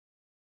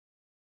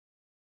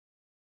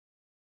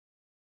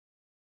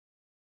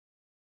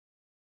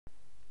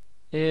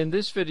In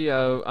this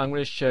video I'm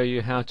going to show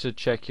you how to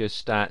check your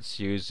stats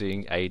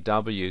using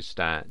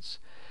Awstats,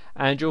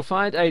 and you'll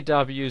find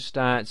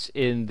Awstats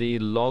in the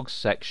logs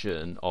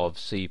section of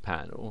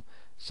cPanel.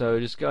 So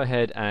just go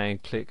ahead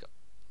and click.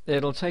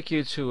 It'll take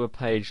you to a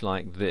page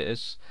like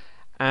this,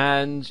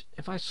 and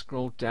if I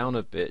scroll down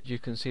a bit you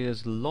can see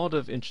there's a lot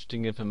of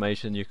interesting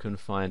information you can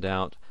find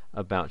out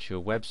about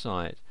your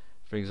website.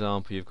 For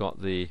example, you've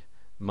got the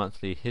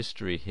monthly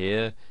history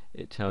here.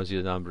 It tells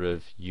you the number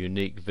of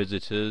unique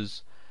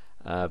visitors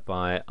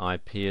by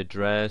IP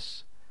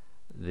address,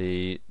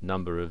 the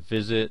number of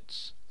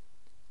visits,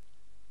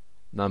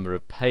 number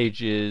of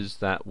pages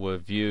that were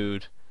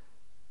viewed,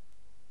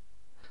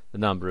 the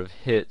number of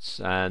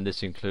hits, and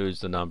this includes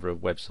the number of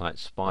website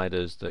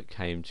spiders that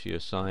came to your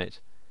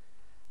site,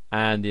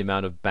 and the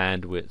amount of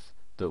bandwidth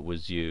that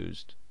was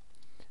used.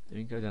 If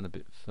you go down a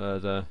bit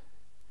further,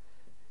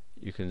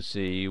 you can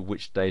see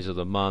which days of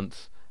the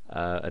month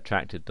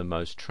attracted the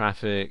most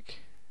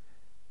traffic,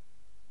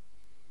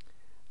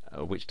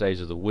 which days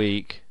of the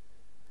week,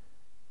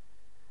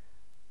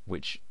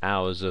 which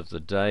hours of the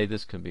day.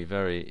 This can be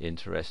very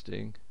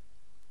interesting.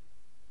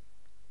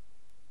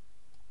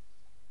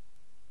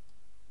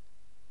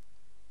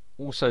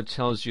 Also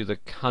tells you the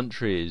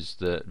countries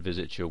that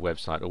visit your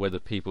website, or where the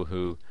people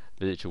who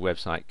visit your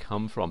website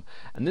come from.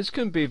 And this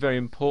can be very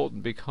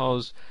important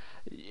because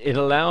it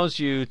allows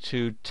you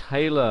to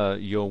tailor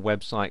your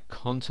website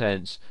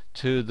contents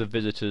to the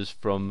visitors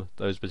from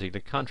those particular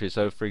countries.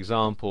 So for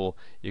example,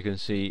 you can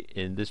see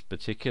in this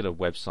particular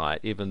website,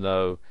 even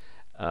though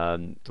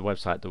the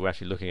website that we're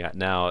actually looking at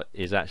now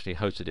is actually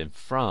hosted in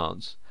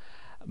France,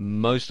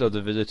 most of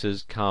the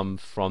visitors come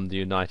from the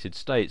United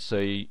States.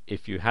 So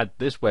if you had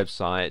this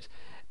website,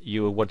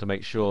 you would want to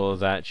make sure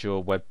that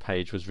your web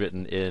page was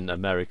written in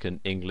American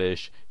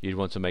English. You'd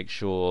want to make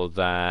sure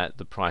that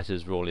the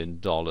prices were all in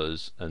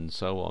dollars and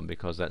so on,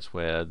 because that's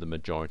where the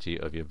majority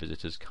of your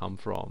visitors come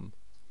from.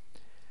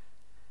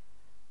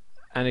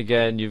 And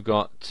again, you've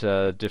got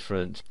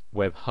different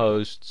web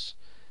hosts,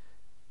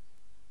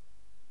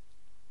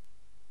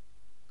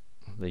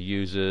 the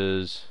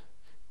users,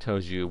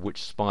 tells you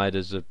which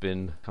spiders have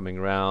been coming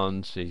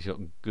around. So you've got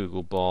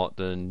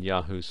Googlebot and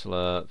Yahoo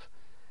Slurp,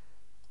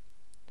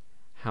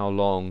 how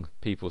long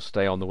people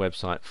stay on the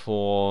website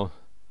for,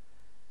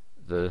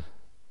 the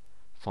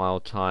file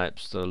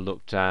types that are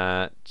looked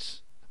at,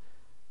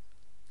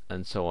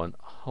 and so on.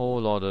 A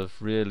whole lot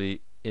of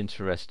really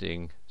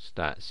interesting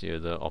stats here,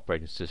 the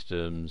operating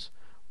systems,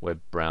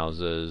 web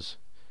browsers,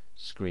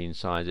 screen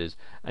sizes,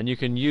 and you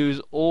can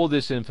use all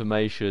this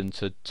information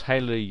to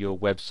tailor your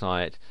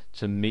website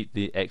to meet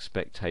the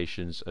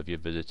expectations of your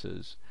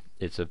visitors.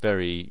 It's a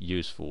very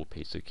useful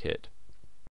piece of kit.